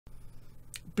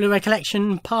Blu-ray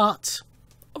collection part,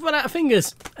 I've run out of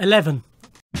fingers, 11.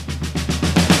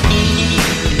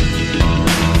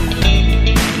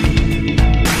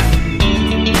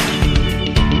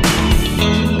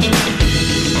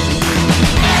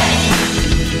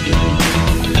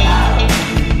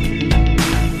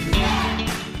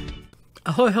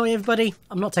 Ahoy hoy everybody,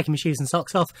 I'm not taking my shoes and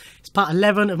socks off. It's part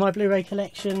 11 of my Blu-ray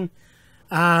collection.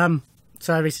 So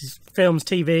this is films,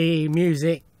 TV,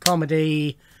 music,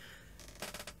 comedy.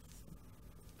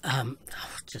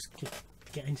 Just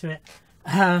get into it.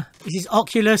 This is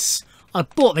Oculus. I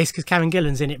bought this because Karen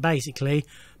Gillan's in it basically,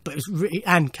 but it was really,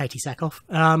 and Katie Sackhoff.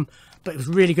 But it was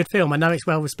a really good film. I know it's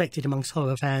well respected amongst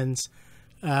horror fans.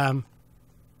 About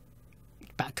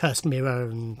a cursed mirror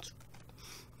and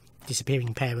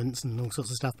disappearing parents and all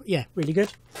sorts of stuff, but yeah, really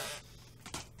good.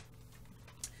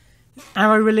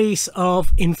 Arrow release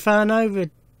of Inferno, the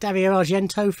Dario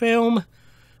Argento film.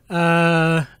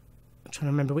 I'm trying to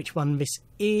remember which one this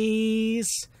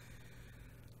is.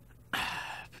 I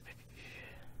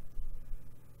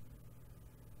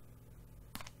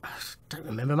don't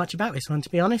remember much about this one, to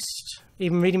be honest.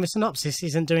 Even reading the synopsis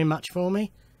isn't doing much for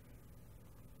me.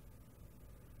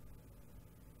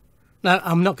 No,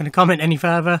 I'm not going to comment any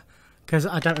further because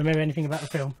I don't remember anything about the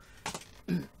film.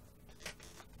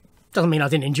 Doesn't mean I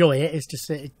didn't enjoy it, it's just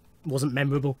that it wasn't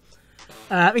memorable.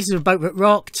 This is A Boat That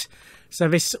Rocked. So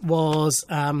this was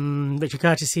Richard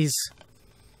Curtis's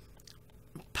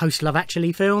post-Love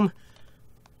Actually film.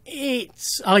 I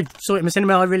saw it in the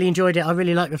cinema, I really enjoyed it, I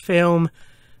really liked the film.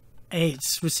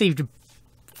 It's received a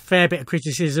fair bit of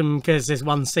criticism because there's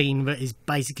one scene that is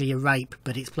basically a rape,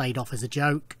 but it's played off as a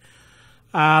joke.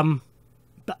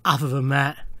 But other than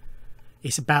that,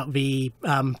 it's about the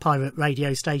pirate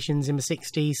radio stations in the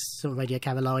 60s, sort of Radio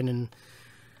Caroline and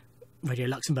Radio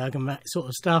Luxembourg and that sort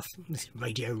of stuff. This is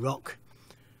Radio Rock.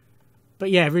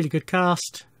 But yeah, really good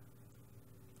cast.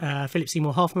 Philip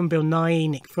Seymour Hoffman, Bill Nighy,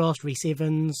 Nick Frost, Rhys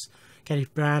Ifans,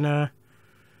 Kenneth Branagh,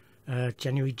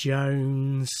 January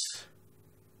Jones.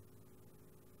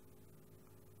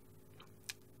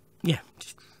 Yeah,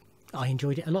 I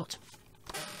enjoyed it a lot.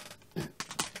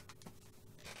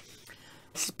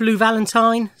 This is Blue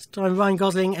Valentine, starring Ryan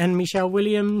Gosling and Michelle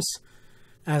Williams.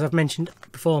 As I've mentioned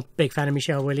before, big fan of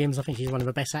Michelle Williams. I think she's one of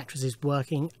the best actresses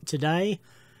working today.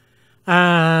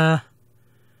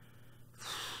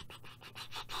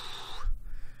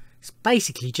 It's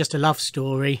basically just a love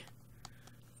story,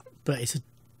 but it's a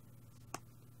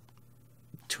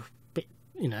bit,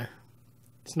 you know,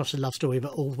 it's not a love story that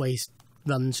always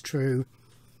runs true.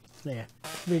 Yeah,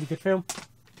 really good film.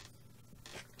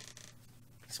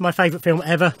 It's my favourite film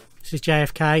ever. This is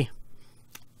JFK.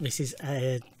 This is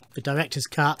the director's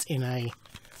cut in a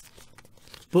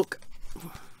book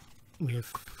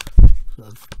with sort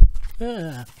of,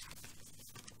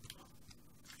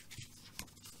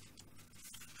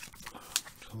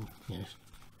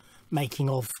 making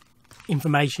of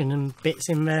information and bits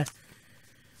in there.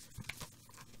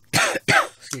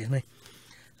 Excuse me.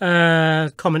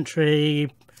 Commentary.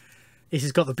 This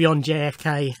has got the Beyond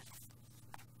JFK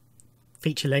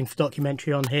feature-length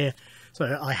documentary on here.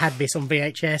 So I had this on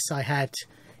VHS.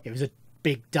 It was a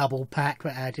big double pack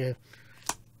that had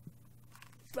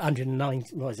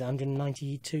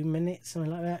 192 minutes,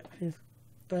 something like that,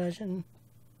 version.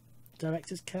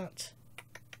 Director's cut.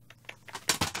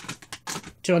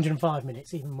 205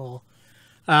 minutes, even more.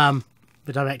 The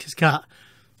director's cut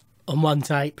on one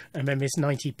tape, and then this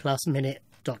 90+ minute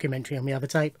documentary on the other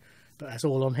tape. But that's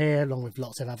all on here, along with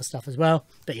lots of other stuff as well.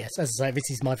 But yes, as I say, this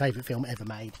is my favourite film ever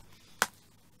made.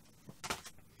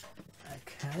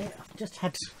 Okay, I've just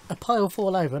had a pile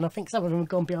fall over, and I think some of them have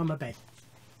gone behind my bed.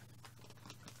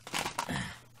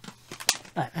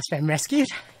 Right, that's been rescued.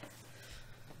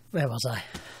 Where was I?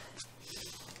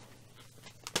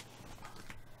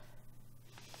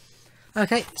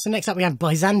 Okay, so next up we have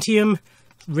Byzantium.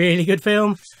 Really good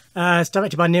film. It's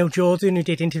directed by Neil Jordan, who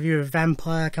did Interview with a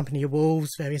Vampire, Company of Wolves,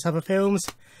 various other films.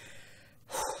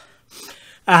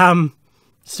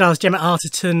 Stars Gemma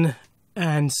Arterton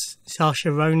and Saoirse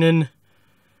Ronan.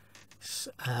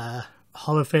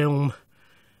 Horror film.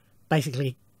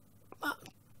 Basically,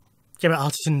 Gemma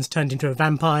Arterton's turned into a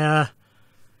vampire.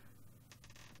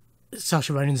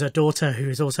 Saoirse Ronan's her daughter, who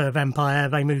is also a vampire.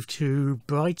 They moved to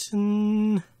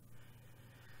Brighton,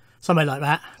 somewhere like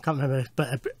that. I can't remember,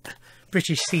 but a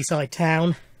British seaside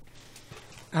town.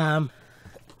 And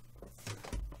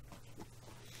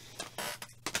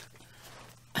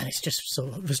it's just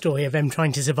sort of the story of them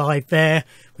trying to survive there,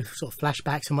 with sort of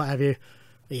flashbacks and what have you.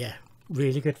 But yeah,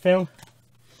 really good film.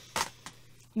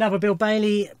 Another Bill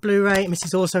Bailey Blu-ray. This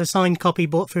is also a signed copy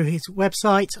bought through his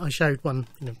website. I showed one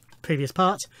in a previous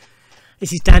part.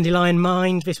 This is Dandelion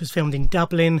Mind. This was filmed in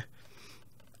Dublin.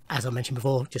 As I mentioned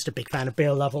before, just a big fan of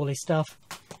Bill, love all his stuff.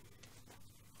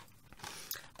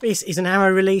 This is an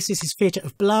Arrow release. This is Theatre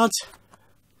of Blood.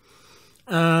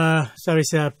 So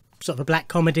it's a sort of a black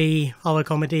comedy, horror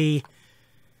comedy.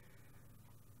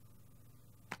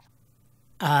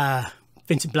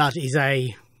 Vincent Blood is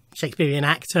a Shakespearean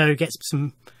actor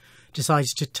who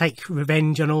decides to take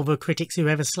revenge on all the critics who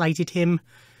ever slated him.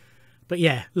 But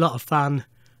yeah, a lot of fun.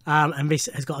 And this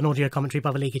has got an audio commentary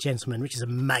by the League of Gentlemen, which is the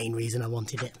main reason I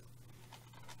wanted it.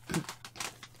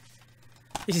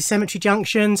 This is Cemetery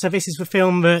Junction. So this is the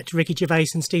film that Ricky Gervais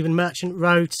and Stephen Merchant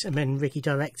wrote, and then Ricky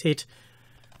directed.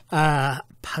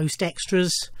 Post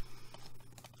extras.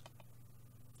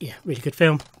 Yeah, really good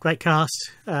film. Great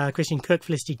cast. Christian Cook,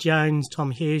 Felicity Jones,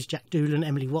 Tom Hughes, Jack Doolan,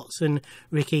 Emily Watson,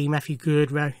 Ricky, Matthew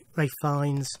Good, Ray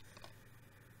Fiennes.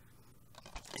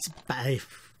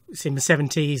 It's in the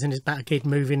 70s and it's about a kid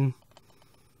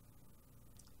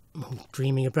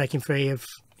dreaming of breaking free of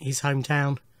his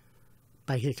hometown,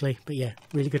 basically. But yeah,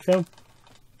 really good film.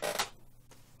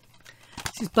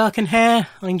 This is Burke and Hare.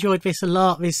 I enjoyed this a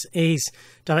lot. This is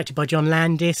directed by John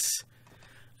Landis.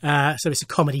 So it's a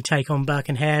comedy take on Burke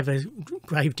and Hare, the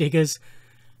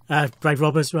grave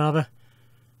robbers rather.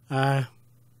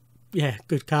 Yeah,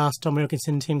 good cast. Tom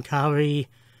Wilkinson, Tim Curry,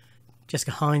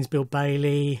 Jessica Hines, Bill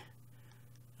Bailey,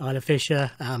 Isla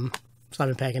Fisher,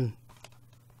 Simon Pegg and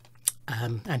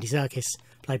Andy Serkis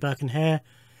play Burke and Hare.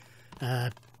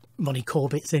 Ronnie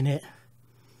Corbett's in it.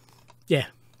 Yeah,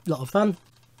 a lot of fun.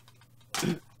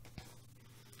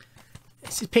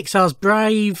 This is Pixar's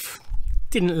Brave.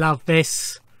 Didn't love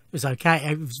this. It was okay.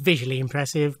 It was visually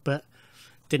impressive, but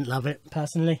didn't love it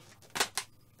personally.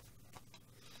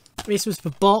 This was The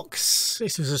Box.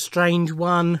 This was a strange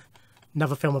one.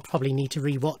 Another film I probably need to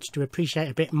rewatch to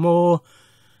appreciate a bit more.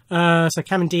 So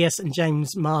Cameron Diaz and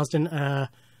James Marsden are a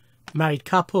married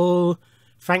couple.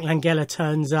 Frank Langella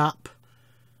turns up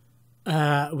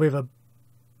with a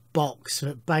box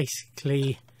that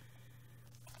basically,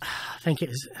 I think it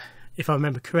was, if I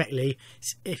remember correctly,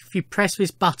 if you press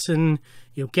this button,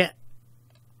 you'll get,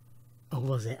 or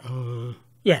was it?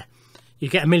 Yeah, you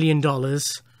get $1 million,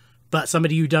 but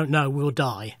somebody you don't know will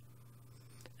die.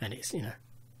 And it's, you know,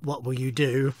 what will you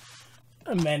do?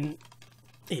 And then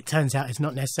it turns out it's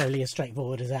not necessarily as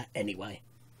straightforward as that anyway.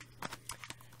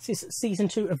 This is season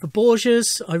 2 of The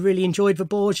Borgias. I really enjoyed The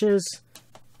Borgias.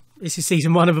 This is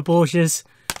season 1 of The Borgias.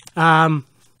 Yeah,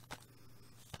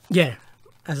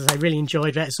 as I say, really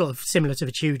enjoyed that. It's sort of similar to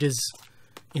The Tudors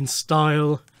in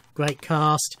style. Great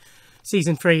cast.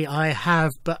 Season 3 I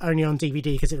have, but only on DVD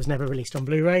because it was never released on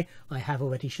Blu-ray. I have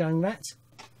already shown that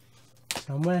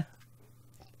somewhere.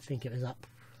 I think it was up.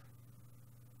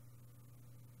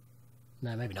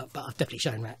 No, maybe not, but I've definitely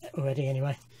shown that already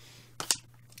anyway.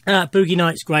 Boogie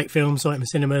Nights, great film. Saw it in the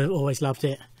cinema, always loved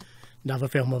it. Another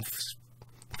film I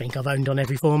think I've owned on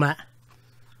every format.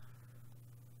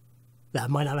 I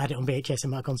might not have had it on VHS, it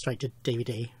might have gone straight to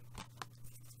DVD.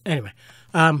 Anyway,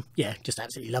 yeah, just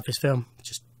absolutely love this film.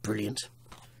 Just brilliant.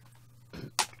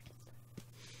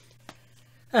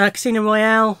 Casino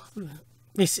Royale.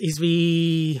 This is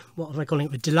the, what am I calling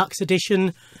it, the deluxe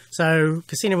edition. So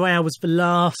Casino Royale was the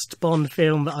last Bond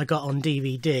film that I got on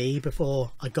DVD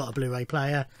before I got a Blu-ray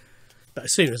player. But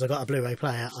as soon as I got a Blu-ray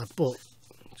player, I bought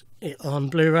it on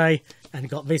Blu-ray and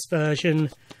got this version.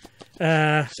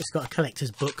 It's just got a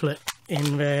collector's booklet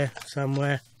in there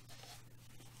somewhere.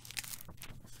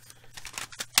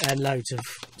 And loads of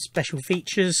special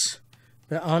features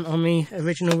that aren't on the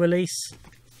original release.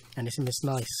 And it's in this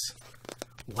nice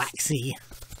waxy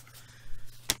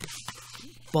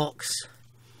box.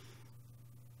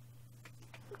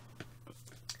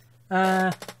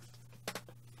 And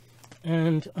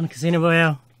on a Casino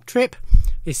Royale trip,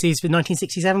 this is the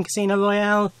 1967 Casino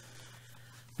Royale,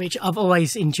 which I've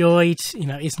always enjoyed. You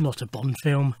know, it's not a Bond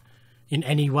film in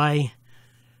any way,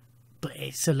 but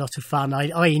it's a lot of fun.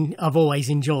 I've always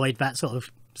enjoyed that sort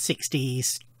of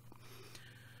 60s,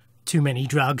 too many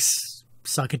drugs,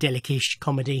 psychedelic-ish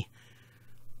comedy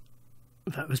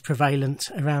that was prevalent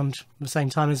around the same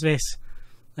time as this.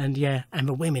 And yeah, and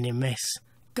the women in this,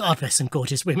 God, there's some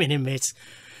gorgeous women in this.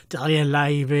 Dahlia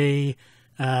Levy,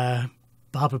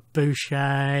 Barbara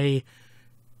Boucher,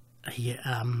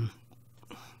 and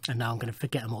now I'm going to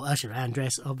forget them all. Ursula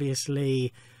Andress,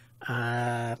 obviously.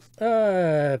 I'll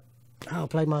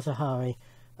play Mata Hari.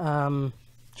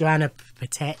 Joanna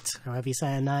Patet, however you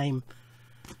say her name.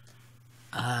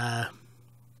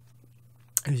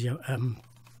 Who's your,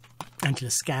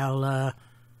 Angela Scowler.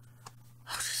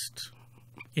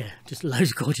 Just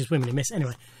loads of gorgeous women in this.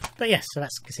 Anyway, but yes, so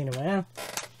that's Casino Royale.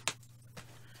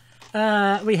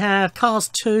 We have Cars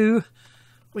 2,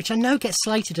 which I know gets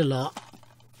slated a lot,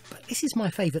 but this is my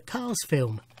favourite Cars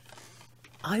film.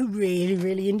 I really,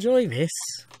 really enjoy this.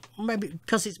 Maybe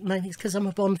it's because I'm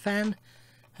a Bond fan,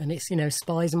 and it's, you know,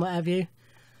 spies and what have you.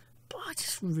 But I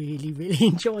just really, really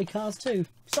enjoy Cars 2.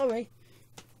 Sorry.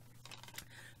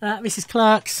 This is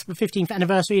Clerks, the 15th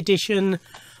anniversary edition.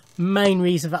 Main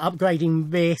reason for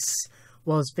upgrading this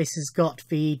was this has got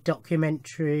the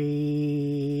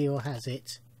documentary, or has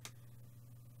it?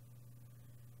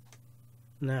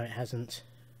 No, it hasn't.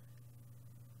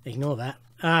 Ignore that.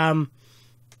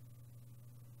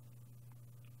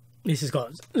 This has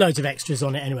got loads of extras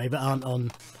on it anyway, but aren't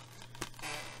on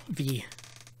the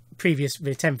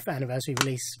 10th anniversary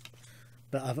release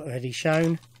that I've already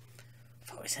shown. I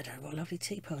thought we said, oh, what a lovely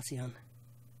tea party on.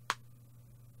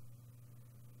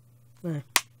 No.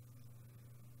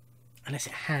 Unless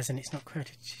it has and it's not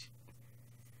credited.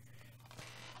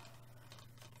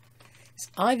 It's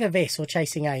either this or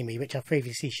Chasing Amy, which I've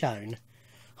previously shown.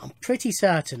 I'm pretty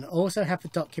certain also have the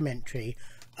documentary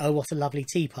Oh What a Lovely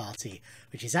Tea Party,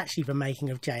 which is actually the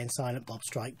making of Jay and Silent Bob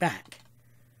Strike Back.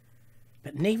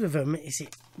 But neither of them is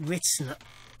it written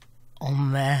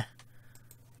on there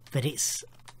that it's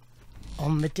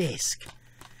on the disc.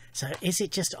 So is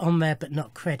it just on there but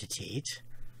not credited?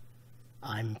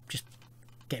 I'm just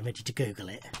getting ready to Google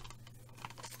it.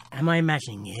 Am I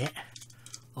imagining it?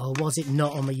 Or was it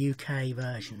not on the UK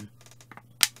version?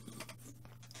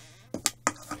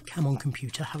 Come on,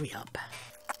 computer, hurry up.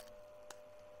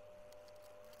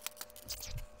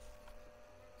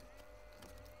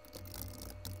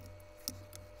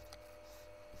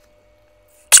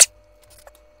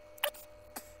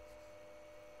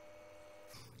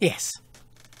 Yes.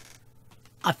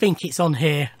 I think it's on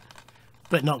here,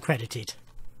 but not credited.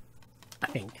 I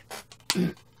think.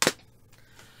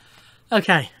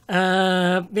 Okay,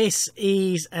 this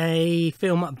is a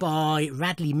film by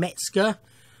Radley Metzger.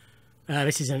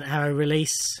 This is an Arrow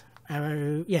release.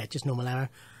 Arrow, yeah, just normal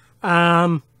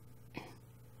Arrow.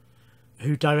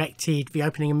 Who directed the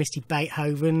opening of Misty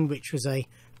Beethoven, which was a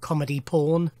comedy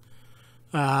porn.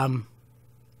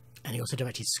 And he also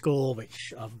directed Score,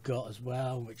 which I've got as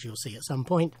well, which you'll see at some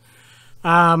point.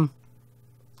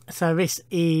 So this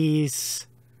is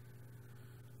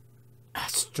a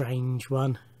strange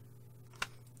one.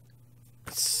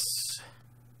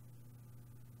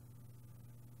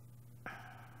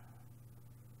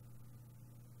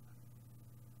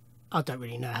 I don't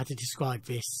really know how to describe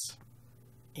this.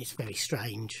 It's very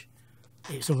strange.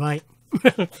 It's alright.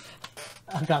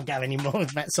 I can't go any more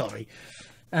with that, sorry.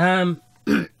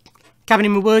 Cabin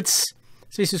in the Woods.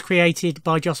 So this was created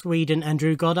by Joss Whedon and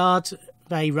Drew Goddard.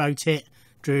 They wrote it,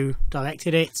 Drew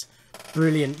directed it.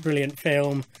 Brilliant, brilliant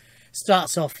film.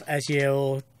 Starts off as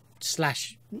your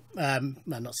well,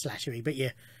 not slashery, but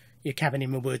your Cabin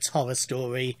in the Woods horror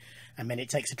story, and then it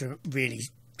takes a really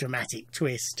dramatic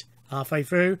twist halfway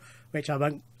through, which I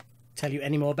won't tell you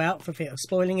any more about for fear of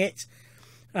spoiling it.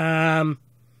 Chris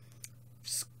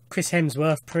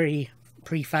Hemsworth,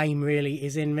 pre-fame really,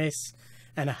 is in this.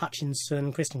 Anna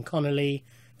Hutchinson, Kristen Connolly,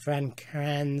 Fran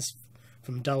Kranz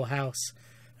from Dollhouse,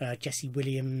 Jesse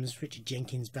Williams, Richard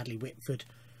Jenkins, Bradley Whitford.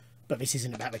 But this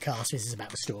isn't about the cast, this is about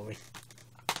the story.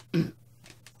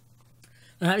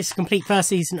 This is a complete first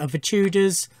season of The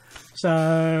Tudors.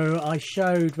 So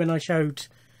when I showed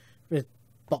the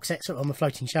box set on the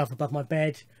floating shelf above my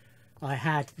bed, I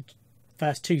had the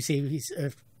first 2 series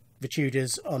of The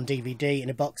Tudors on DVD in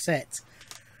a box set.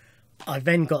 I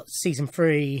then got season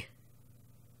 3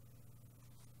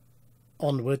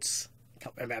 onwards.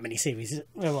 Can't remember how many series.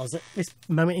 Where was it? This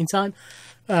moment in time.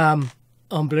 On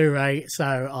Blu-ray,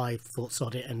 so I thought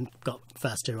sod it and got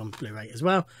first 2 on Blu-ray as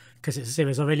well, because it's a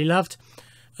series I really loved.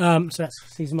 So that's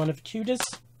season 1 of The Tudors.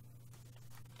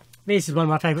 This is one of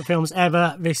my favourite films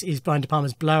ever. This is Brian De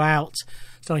Palma's Blowout,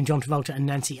 starring John Travolta and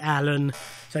Nancy Allen.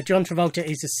 So John Travolta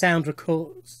is a sound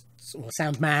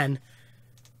man,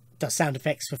 does sound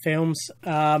effects for films.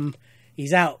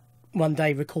 He's out one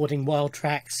day recording wild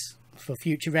tracks for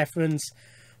future reference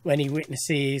when he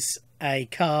witnesses a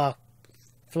car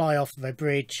fly off of a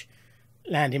bridge,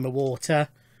 land in the water.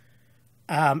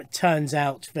 It turns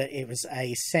out that it was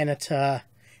a senator.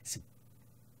 It's a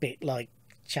bit like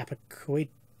Chappaquiddick.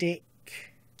 I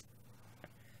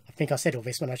think I said all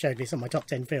this when I showed this on my top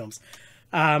 10 films.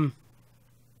 Bit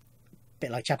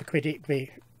like Chappaquiddick, the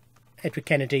Edward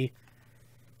Kennedy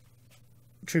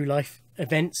true life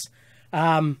events.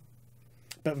 But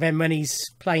then when he's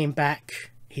playing back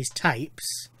his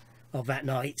tapes of that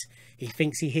night, he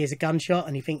thinks he hears a gunshot,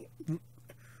 and he thinks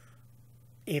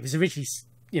it was originally,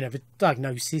 the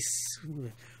diagnosis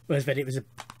was that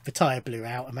the tyre blew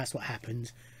out, and that's what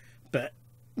happened. but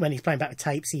when he's playing back the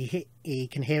tapes, he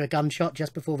can hear a gunshot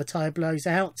just before the tyre blows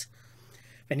out.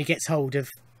 Then he gets hold of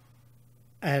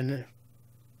a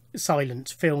silent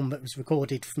film that was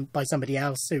recorded by somebody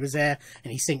else who was there,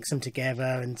 and he syncs them together,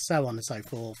 and so on and so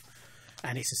forth.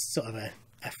 And it's a sort of a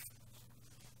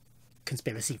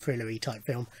conspiracy thriller-y type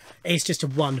film. It's just a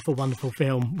wonderful, wonderful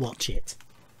film. Watch it.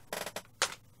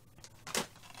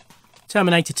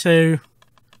 Terminator 2.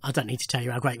 I don't need to tell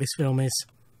you how great this film is.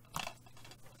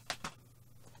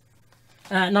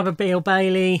 Another Bill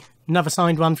Bailey, another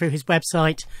signed one through his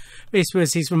website. This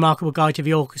was his Remarkable Guide to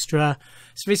the Orchestra.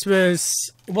 So it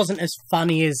wasn't as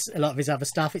funny as a lot of his other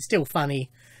stuff. It's still funny,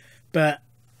 but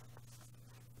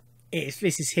this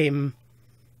is him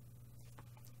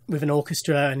with an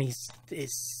orchestra, and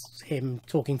it's him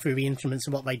talking through the instruments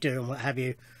and what they do and what have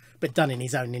you, but done in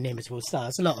his own inimitable style.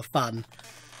 It's a lot of fun,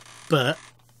 but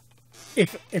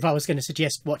if I was going to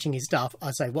suggest watching his stuff,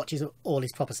 I'd say watch all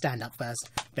his proper stand-up first,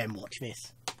 then watch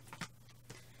this.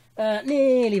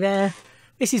 Nearly there.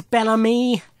 This is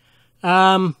Bellamy.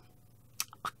 I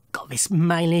got this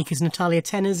mainly because Natalia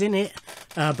Tenner's in it,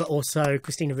 but also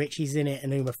Christina Ricci's in it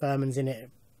and Uma Thurman's in it.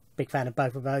 Big fan of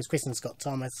both of those. Kristen Scott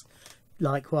Thomas,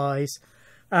 likewise.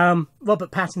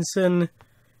 Robert Pattinson.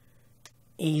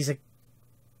 He's a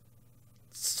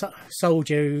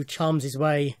soldier who charms his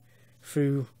way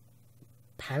through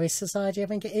Paris society, I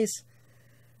think it is.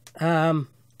 Charms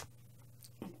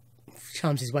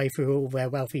his way through all their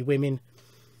wealthy women.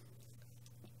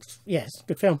 Yes,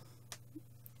 good film.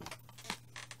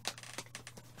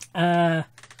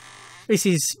 This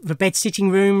is The Bed Sitting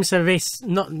Room. So this,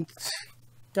 not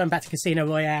going back to Casino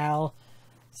Royale,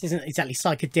 this isn't exactly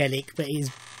psychedelic, but it is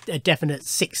a definite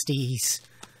 60s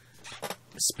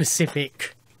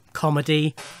specific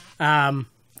comedy.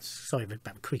 Sorry about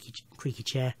the creaky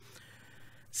chair.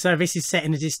 So this is set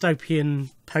in a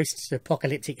dystopian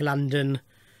post-apocalyptic London.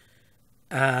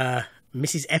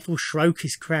 Mrs. Ethel Schroek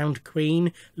is crowned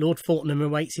queen. Lord Fortnum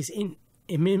awaits his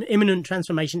imminent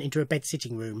transformation into a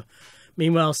bed-sitting room.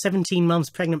 Meanwhile, 17 months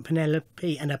pregnant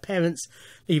Penelope and her parents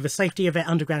leave the safety of their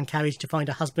underground carriage to find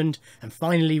a husband and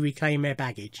finally reclaim their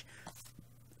baggage.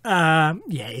 Yeah,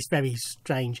 it's very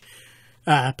strange.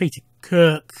 Peter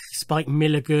Cook, Spike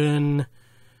Milligan...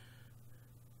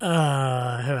 who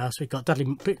else we got?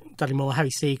 Dudley Moore,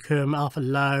 Harry Seacombe, Arthur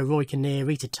Lowe, Roy Kinnear,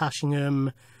 Rita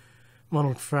Tushingham,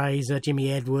 Ronald Fraser,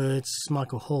 Jimmy Edwards,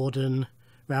 Michael Hordern,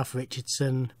 Ralph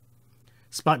Richardson.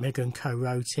 Spike Milligan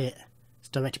co-wrote it. It's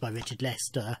directed by Richard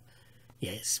Lester.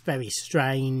 Yeah, it's very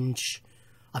strange.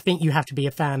 I think you have to be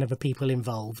a fan of the people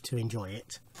involved to enjoy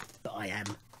it. But I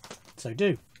am. So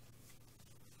do.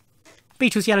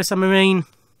 Beatles Yellow Submarine.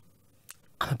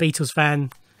 I'm a Beatles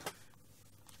fan.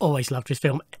 Always loved this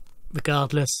film,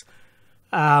 regardless.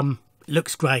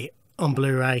 Looks great on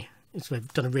Blu-ray.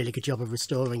 They've done a really good job of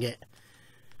restoring it.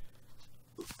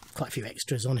 Quite a few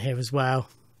extras on here as well.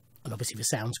 And obviously the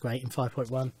sound's great in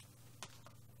 5.1.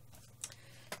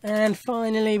 And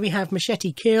finally we have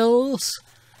Machete Kills.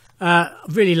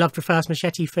 Really loved the first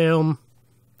Machete film.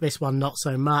 This one not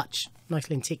so much.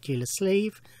 Nice lenticular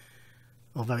sleeve.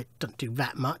 Although it doesn't do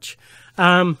that much.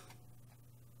 Yeah,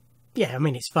 I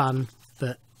mean it's fun,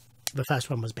 but the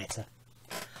first one was better.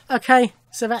 Okay,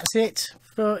 so that's it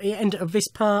for the end of this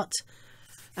part.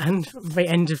 And the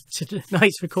end of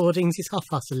tonight's recordings is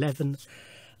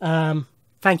 11:30.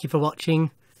 Thank you for watching.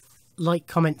 Like,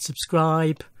 comment,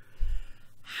 subscribe.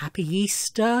 Happy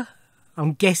Easter.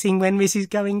 I'm guessing when this is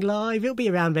going live, it'll be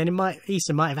around then.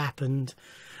 Easter might have happened.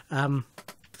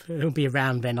 It'll be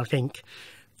around then, I think.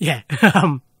 Yeah.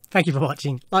 Thank you for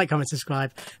watching. Like, comment,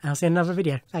 subscribe, and I'll see you in another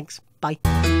video. Thanks.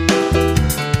 Bye.